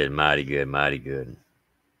 like I said, mighty good, mighty good.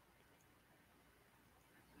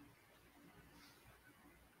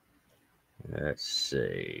 Let's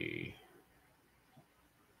see.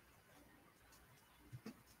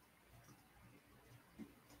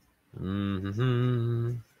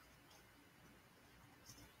 Mm-hmm.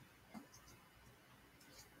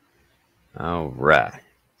 All right.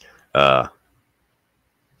 Now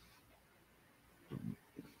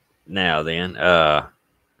then,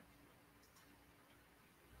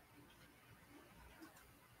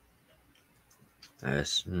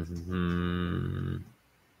 that's, can't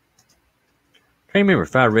remember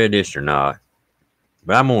if I read this or not,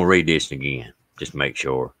 but I'm gonna read this again just to make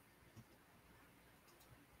sure.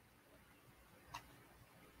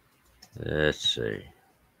 Let's see.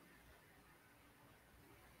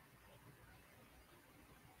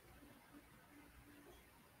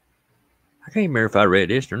 I can't remember if I read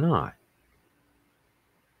this or not.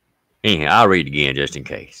 Anyhow, I'll read it again just in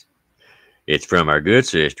case. It's from our good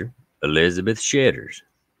sister, Elizabeth Shedders.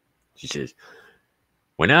 She says,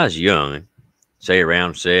 when I was young, say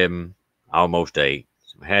around 7, almost 8,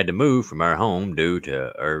 I had to move from our home due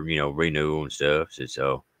to our, renewal and stuff.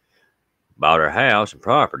 So bought our house and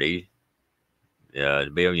property to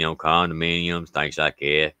build, condominiums, things like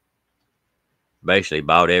that. Basically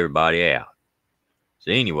bought everybody out.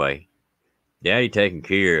 So anyway, Daddy taking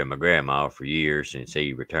care of my grandma for years since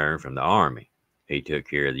he returned from the Army. He took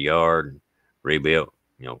care of the yard and rebuilt,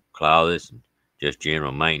 closets and just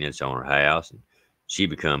general maintenance on her house. And she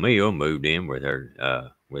become ill, moved in with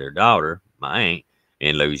her daughter, my aunt,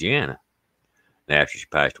 in Louisiana. And after she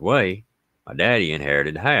passed away, my daddy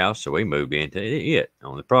inherited the house, so we moved into it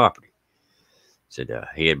on the property. Said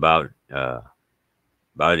he had bought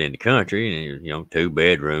it in the country, and it was,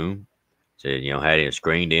 2-bedroom. Said, had a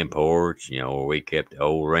screened-in porch, where we kept the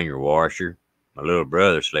old wringer washer. My little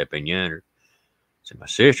brother slept in yonder. So my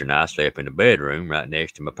sister and I slept in the bedroom right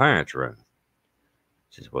next to my parents' room.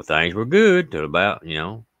 Says, well, things were good till about,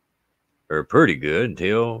 or pretty good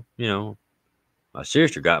until, my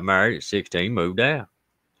sister got married at 16, moved out.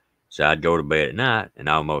 So I'd go to bed at night, and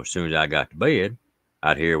almost as soon as I got to bed,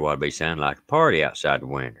 I'd hear what would be sounding like a party outside the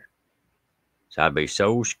window. So I'd be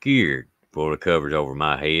so scared pull the covers over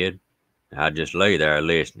my head. I'd just lay there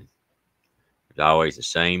listening. There's always the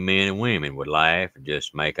same men and women would laugh and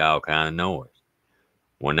just make all kind of noise.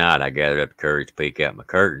 One night I gathered up the courage to peek out my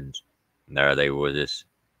curtains, and there they were, this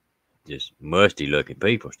musty looking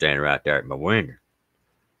people standing right there at my window.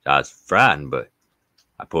 So I was frightened, but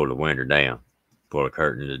I pulled the window down, pulled the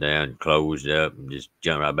curtains down, closed it up, and just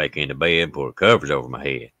jumped right back into bed and pulled the covers over my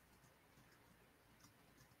head.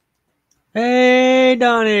 Hey,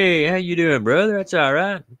 Donnie, how you doing, brother? That's all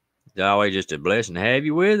right. It's always just a blessing to have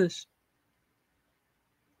you with us.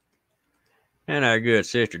 And our good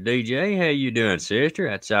sister DJ, how you doing, sister?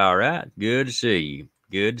 That's all right. Good to see you.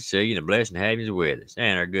 Good to see you, and a blessing to have you with us.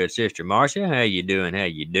 And our good sister Marcia, how you doing? How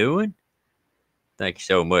you doing? Thank you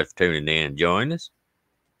so much for tuning in and joining us.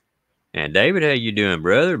 And David, how you doing,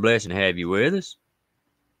 brother? Blessing to have you with us.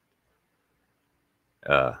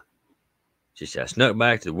 She said, I snuck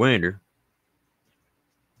back to the window.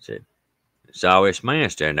 Said, saw this man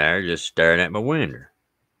standing there just staring at my window.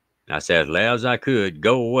 And I said as loud as I could,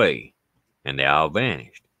 go away. And they all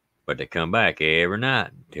vanished. But they come back every night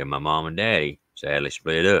until my mom and daddy sadly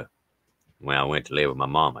split up when I went to live with my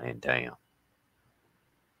mama in town.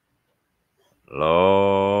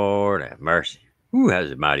 Lord have mercy. Ooh, that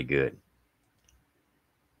was mighty good.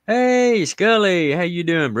 Hey, Scully, how you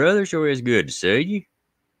doing, brother? Sure is good to see you.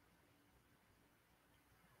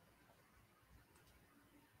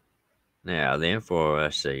 Now then,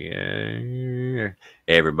 let's see,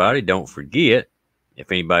 everybody, don't forget,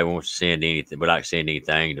 if anybody wants to send anything, would like to send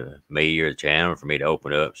anything to me or the channel for me to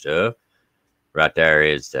open up stuff, right there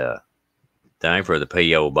is the thing for the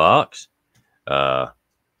P.O. box.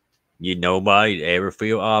 Nobody ever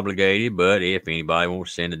feel obligated, but if anybody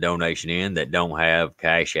wants to send a donation in that don't have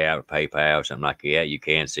Cash App or PayPal or something like that, you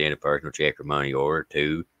can send a personal check or money order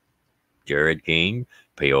to Jared King,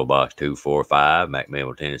 P.O. Box 245,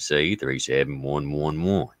 McMinnville, Tennessee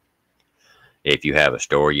 37111. If you have a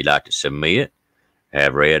story you'd like to submit,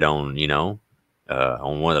 have read on,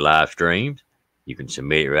 on one of the live streams, you can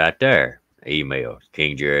submit it right there. Email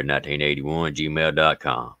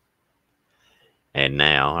kingjared1981@gmail.com. And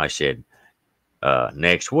now, I said,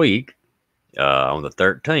 next week, on the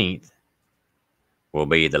 13th, will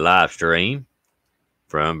be the live stream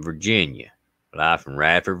from Virginia, live from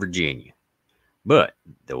Radford, Virginia. But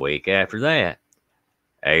the week after that,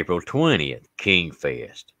 April 20th, King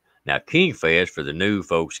Fest. Now, King Fest, for the new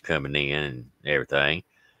folks coming in and everything,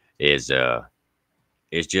 is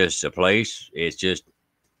it's just a place. It's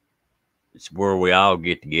where we all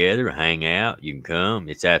get together, hang out. You can come.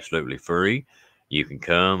 It's absolutely free. You can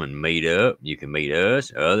come and meet up. You can meet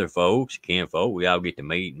us, other folks, kinfolk. We all get to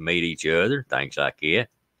meet each other, things like that.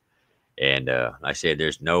 And like I said,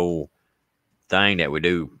 there's no thing that we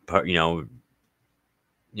do,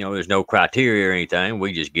 there's no criteria or anything.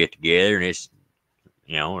 We just get together, and it's,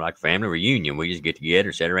 like family reunion. We just get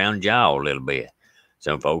together, sit around and jaw a little bit.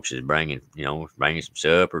 Some folks is bringing some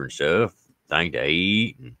supper and stuff, things to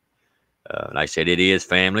eat. And, like I said, it is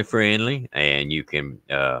family friendly, and you can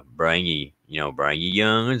bring your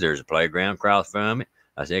young'uns. There's a playground across from it.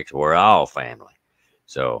 I said, 'cause we're all family.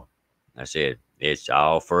 So I said, it's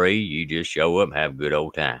all free. You just show up and have a good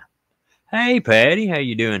old time. Hey, Patty, how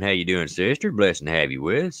you doing? How you doing, sister? Blessing to have you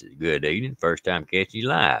with us. Good evening. First time catching you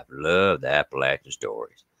live. Love the Appalachian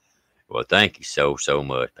stories. Well, thank you so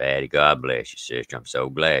much, Patty. God bless you, sister. I'm so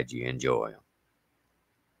glad you enjoy them.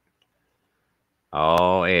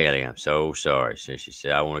 Oh, Ellie, I'm so sorry. Since she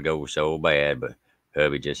said I want to go so bad, but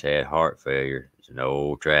hubby just had heart failure. It's an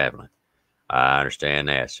old traveling. I understand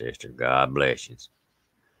that, sister. God bless you.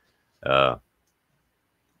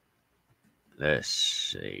 Let's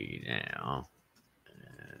see now.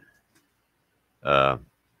 I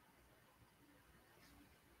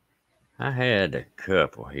had a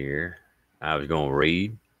couple here I was going to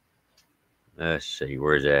read. Let's see.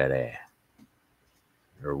 Where's that at?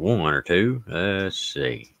 Or one or two. Let's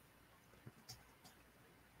see.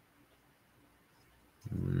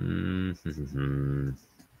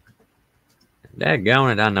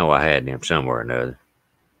 Daggone it, I know I had them somewhere or another.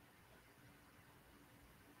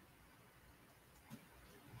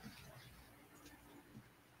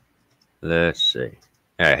 Let's see.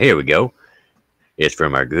 All right, here we go. It's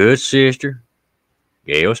from our good sister,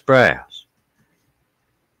 Gail Sprouse.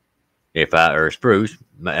 Spruce,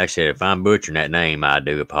 like I said, if I'm butchering that name, I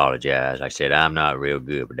do apologize. Like I said, I'm not real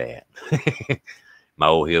good with that. My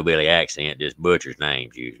old hillbilly accent just butchers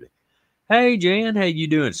names usually. Hey, Jan, how you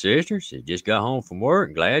doing, sister? She just got home from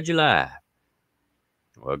work. Glad you're live.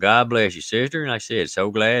 Well, God bless you, sister. And like I said,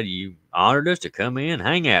 so glad you honored us to come in and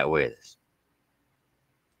hang out with us.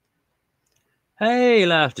 Hey,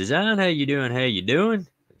 Life Design, how you doing? How you doing?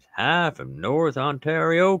 Hi from North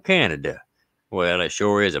Ontario, Canada. Well, it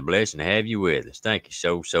sure is a blessing to have you with us. Thank you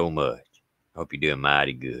so much. Hope you're doing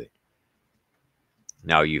mighty good.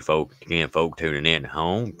 Now, you folk tuning in at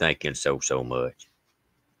home, thank you so much.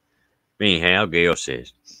 Anyhow, Gail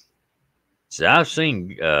says, I've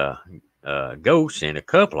seen ghosts in a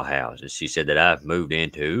couple of houses, she said, that I've moved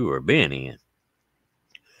into or been in.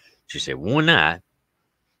 She said, one night,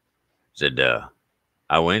 said,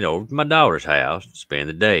 I went over to my daughter's house to spend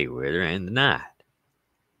the day with her and the night.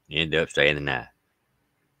 Ended up staying the night.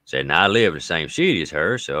 Said, and I live in the same city as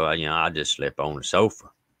her, so I just slept on the sofa.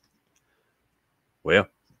 Well,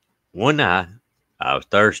 one night I was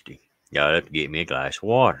thirsty. Got up to get me a glass of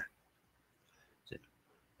water. Said,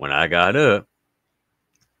 when I got up,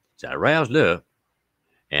 I roused up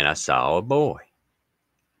and I saw a boy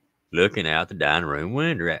looking out the dining room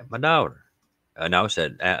window at my daughter.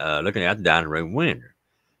 Looking out the dining room window.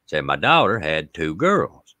 Said my daughter had two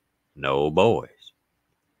girls, no boys.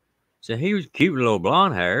 Said he was a cute little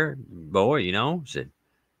blonde hair boy, Said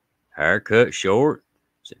hair cut short.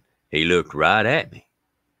 Said he looked right at me,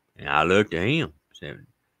 and I looked at him. Said,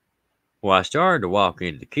 well, I started to walk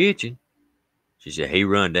into the kitchen. She said he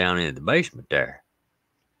run down into the basement there.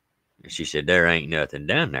 And she said there ain't nothing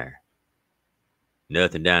down there.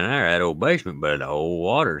 Nothing down there, that old basement, but an old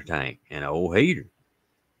water tank and an old heater.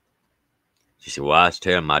 She said, well, I was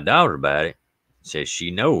telling my daughter about it. Said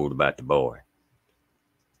she knowed about the boy.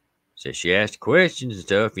 Said she asked questions and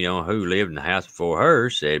stuff, who lived in the house before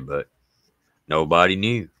her, said, but nobody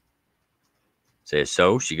knew. Said,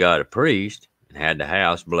 so she got a priest and had the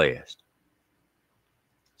house blessed.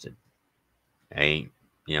 Said, ain't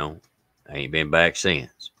been back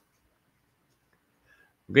since.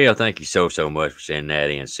 Gail, thank you so much for sending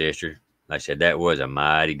that in, sister. Like I said, that was a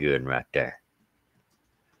mighty good one right there.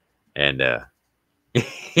 And, no,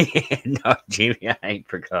 Jimmy, I ain't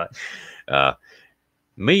forgot.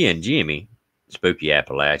 Me and Jimmy, Spooky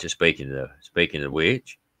Appalachia, speaking of the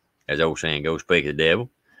witch, as the old saying goes, speak of the devil.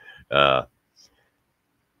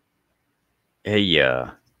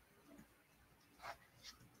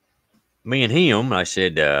 Me and him, I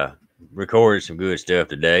said, recorded some good stuff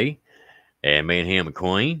today, and me and him and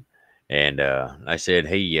Queen, and I said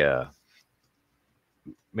me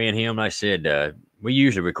and him, I said we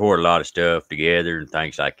usually record a lot of stuff together and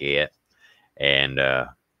things like that, and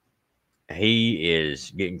he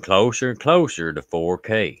is getting closer and closer to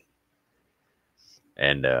 4K.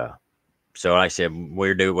 And so I said,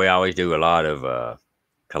 we always do a lot of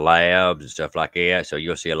collabs and stuff like that. So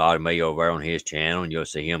you'll see a lot of me over on his channel, and you'll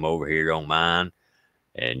see him over here on mine,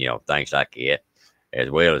 and things like that, as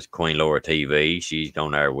well as Queen Laura TV. She's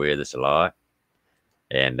on there with us a lot,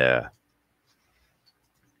 and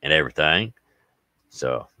everything.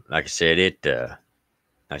 So like I said,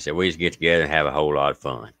 we just get together and have a whole lot of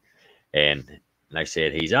fun. And like I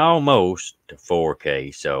said, he's almost to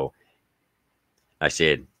 4K. So I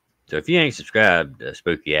said, so if you ain't subscribed to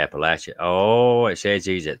Spooky Appalachia, it says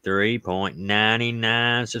he's at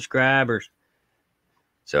 3.99 subscribers.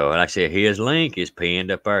 So like I said, his link is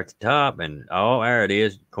pinned up there at the top, and there it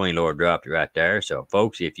is. Queen Laura dropped it right there. So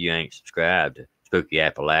folks, if you ain't subscribed to Spooky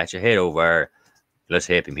Appalachia, head over there. Let's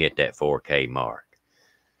help him hit that 4K mark.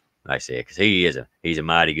 Like I said, because he's a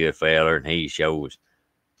mighty good feller, and he shows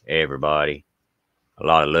everybody a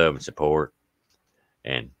lot of love and support.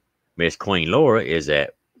 And Miss Queen Laura is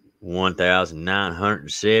at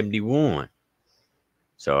 1,971.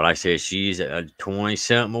 So like I said, she's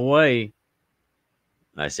 20-something away.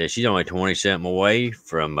 Like I said, she's only 20-something away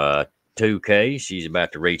from 2K. She's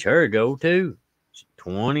about to reach her goal too. She's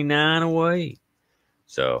 29 away.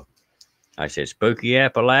 So like I said, Spooky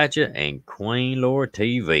Appalachia and Queen Laura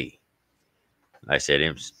TV. Like I said,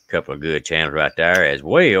 there's a couple of good channels right there, as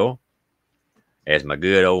well as my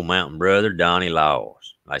good old mountain brother, Donnie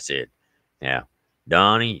Laws. Like I said, now,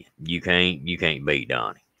 Donnie, you can't beat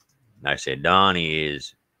Donnie. Like I said,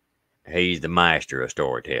 he's the master of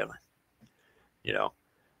storytelling.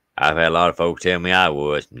 I've had a lot of folks tell me I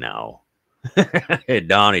was. No.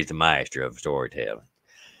 Donnie's the master of storytelling.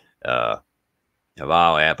 Of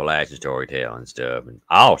all Appalachian storytelling stuff, and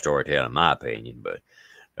all storytelling, in my opinion. But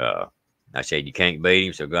I said, you can't beat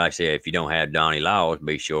him. So like I said, if you don't have Donnie Laws,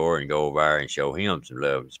 be sure and go over there and show him some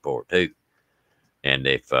love and support too. And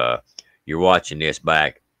if you're watching this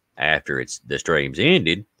back after the stream's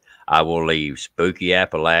ended, I will leave Spooky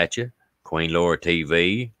Appalachia, Queen Laura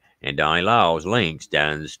TV, and Donnie Laws links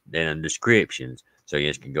down in the descriptions, so you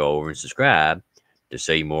just can go over and subscribe to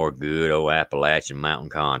see more good old Appalachian mountain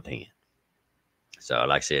content. So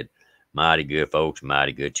like I said, mighty good folks,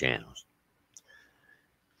 mighty good channels.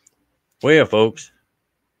 Well, folks,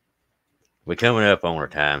 we're coming up on our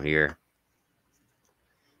time here.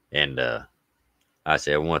 And I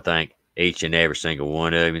said I want to thank each and every single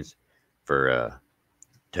one of you for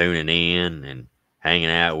tuning in and hanging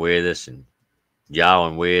out with us and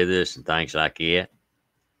jawing with us and things like that.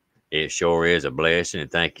 It sure is a blessing,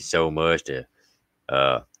 and thank you so much to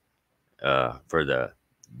for the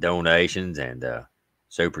donations and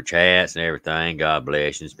super chats and everything. God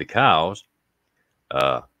bless you, because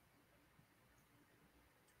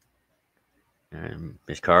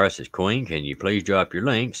Miss Cara says, Queen, can you please drop your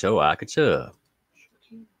link so I could sub?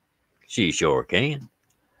 She sure can.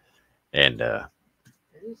 And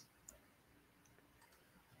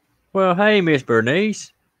well, hey, Miss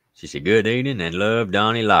Bernice. She said, good evening and love,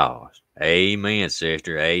 Donnie Laws. Amen,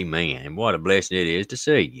 sister. Amen. And what a blessing it is to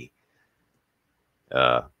see you.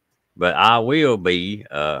 But I will be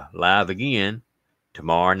live again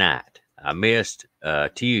tomorrow night. I missed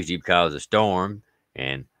Tuesday because of the storm.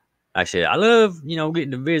 And like I said, I love,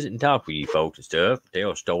 getting to visit and talk with you folks and stuff,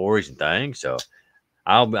 tell stories and things. So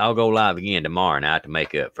I'll go live again tomorrow night to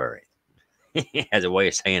make up for it. As a way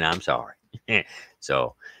of saying I'm sorry.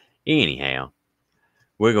 So anyhow,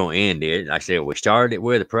 we're going to end it. Like I said, we started it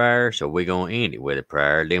with a prayer, so we're going to end it with a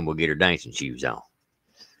prayer. Then we'll get our dancing shoes on.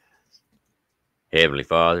 Heavenly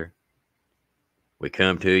Father, we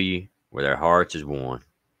come to you with our hearts as one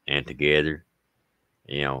and together,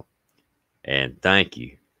 and thank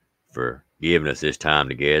you for giving us this time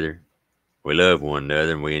together. We love one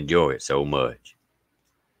another and we enjoy it so much.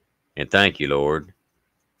 And thank you, Lord,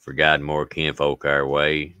 for guiding more kinfolk our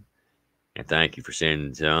way. And thank you for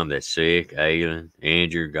sending some that's sick, ailing,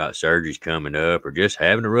 injured, got surgeries coming up, or just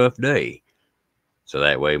having a rough day. So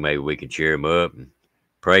that way maybe we can cheer them up and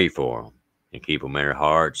pray for them and keep them in our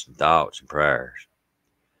hearts and thoughts and prayers.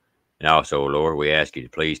 And also, Lord, we ask you to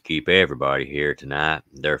please keep everybody here tonight,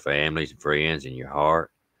 their families and friends, in your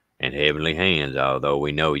heart and heavenly hands, although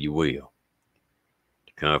we know you will,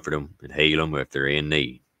 to comfort them and heal them if they're in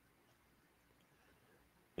need.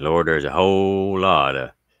 Lord, there's a whole lot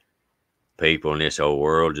of people in this whole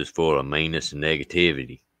world just full of meanness and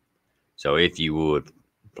negativity. So if you would,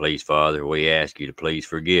 please, Father, we ask you to please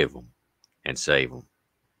forgive them and save them.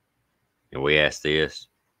 And we ask this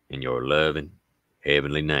in your loving,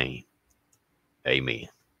 heavenly name. Amen.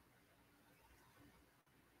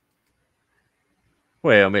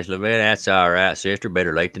 Well, Miss Lavette, that's all right, sister.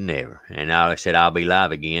 Better late than never. And like I said, I'll be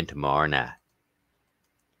live again tomorrow night.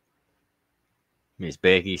 Miss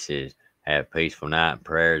Becky says, have a peaceful night and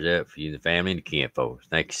prayers up for you and the family and the kinfolks.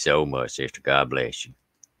 Thank you so much, sister. God bless you.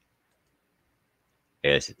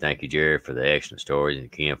 Yes, thank you, Jared, for the excellent stories and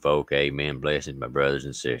the kinfolk. Amen. Blessings, my brothers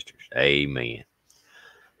and sisters. Amen.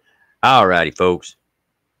 All righty, folks.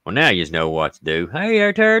 Well, now you know what to do. Hey,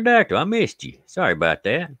 our pterodactyl, I missed you. Sorry about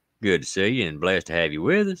that. Good to see you and blessed to have you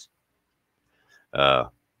with us.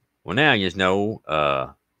 Well, now you know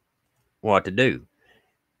what to do.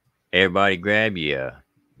 Everybody grab you.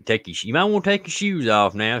 You might want to take your shoes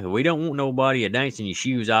off now, because we don't want nobody dancing your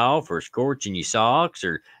shoes off or scorching your socks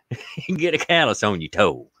or get a callus on your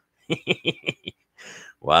toe.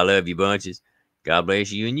 Well, I love you bunches. God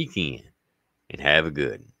bless you and you can. And have a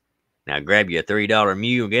good one. Now grab you a $3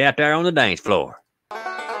 mule and get out there on the dance floor.